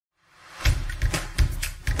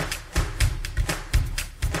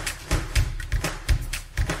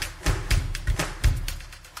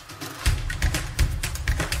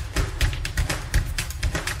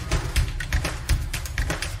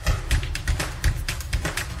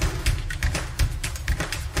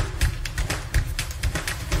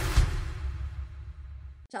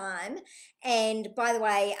And by the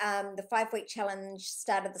way, the 5 week challenge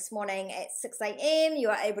started this morning at 6 a.m. You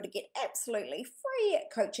are able to get absolutely free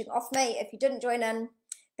coaching off me. If you didn't join in,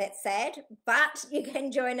 that's sad, but you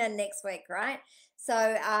can join in next week, right? So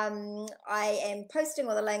I am posting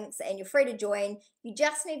all the links and you're free to join. You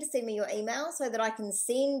just need to send me your email so that I can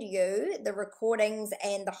send you the recordings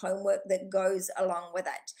and the homework that goes along with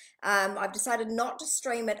it. I've decided not to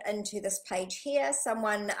stream it into this page here.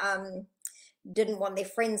 Someone didn't want their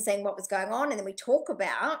friends seeing what was going on, and then we talk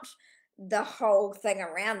about the whole thing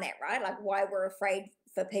around that, right? Like why we're afraid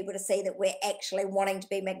for people to see that we're actually wanting to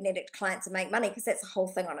be magnetic clients and make money, because that's a whole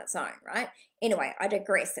thing on its own, right? Anyway, I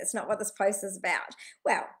digress. That's not what this post is about.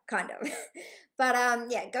 Well, kind of. But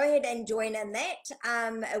yeah, go ahead and join in that.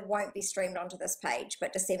 It won't be streamed onto this page,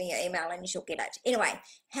 but just send me your email and you shall get it. Anyway,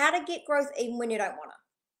 how to get growth even when you don't want to.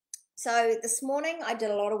 So this morning I did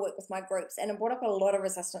a lot of work with my groups, and it brought up a lot of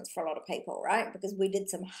resistance for a lot of people, right? Because we did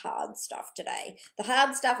some hard stuff today. The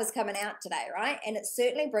hard stuff is coming out today, right? And it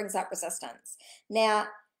certainly brings up resistance. Now,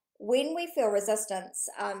 when we feel resistance,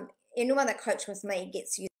 anyone that coached with me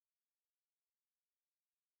gets you.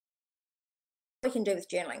 We can do with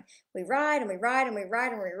journaling. We write and we write and we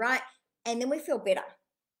write and we write, and then we feel better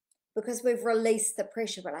because we've released the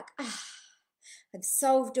pressure. We're like, I've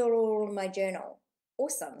solved it all in my journal.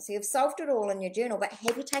 Awesome. So you've solved it all in your journal, but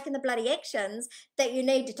have you taken the bloody actions that you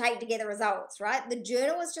need to take to get the results, right? The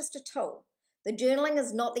journal is just a tool. The journaling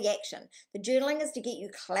is not the action. The journaling is to get you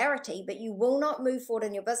clarity, but you will not move forward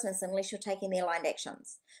in your business unless you're taking the aligned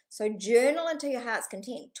actions. So journal until your heart's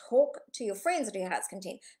content. Talk to your friends until your heart's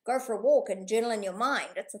content. Go for a walk and journal in your mind.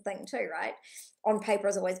 It's a thing too, right? On paper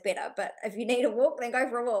is always better, but if you need a walk, then go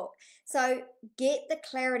for a walk. So get the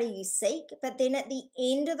clarity you seek, but then at the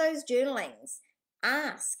end of those journalings,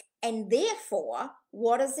 ask, and therefore,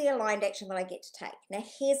 what is the aligned action that I get to take? Now,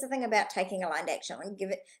 here's the thing about taking aligned action. I'm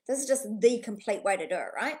give it. This is just the complete way to do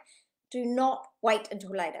it, right? Do not wait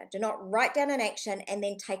until later. Do not write down an action and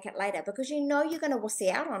then take it later, because you know you're going to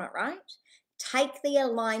wussy out on it, right? Take the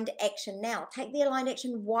aligned action now. Take the aligned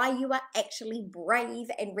action while you are actually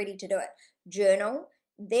brave and ready to do it. Journal,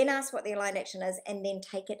 then ask what the aligned action is, and then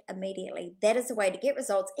take it immediately. That is the way to get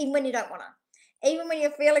results, even when you don't want to, even when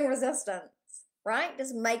you're feeling resistance. Right?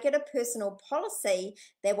 Just make it a personal policy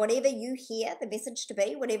that whatever you hear the message to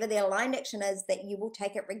be, whatever the aligned action is, that you will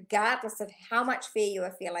take it regardless of how much fear you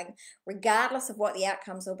are feeling, regardless of what the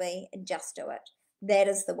outcomes will be, and just do it. That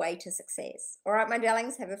is the way to success. All right, my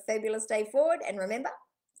darlings, have a fabulous day forward. And remember,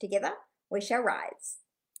 together we shall rise.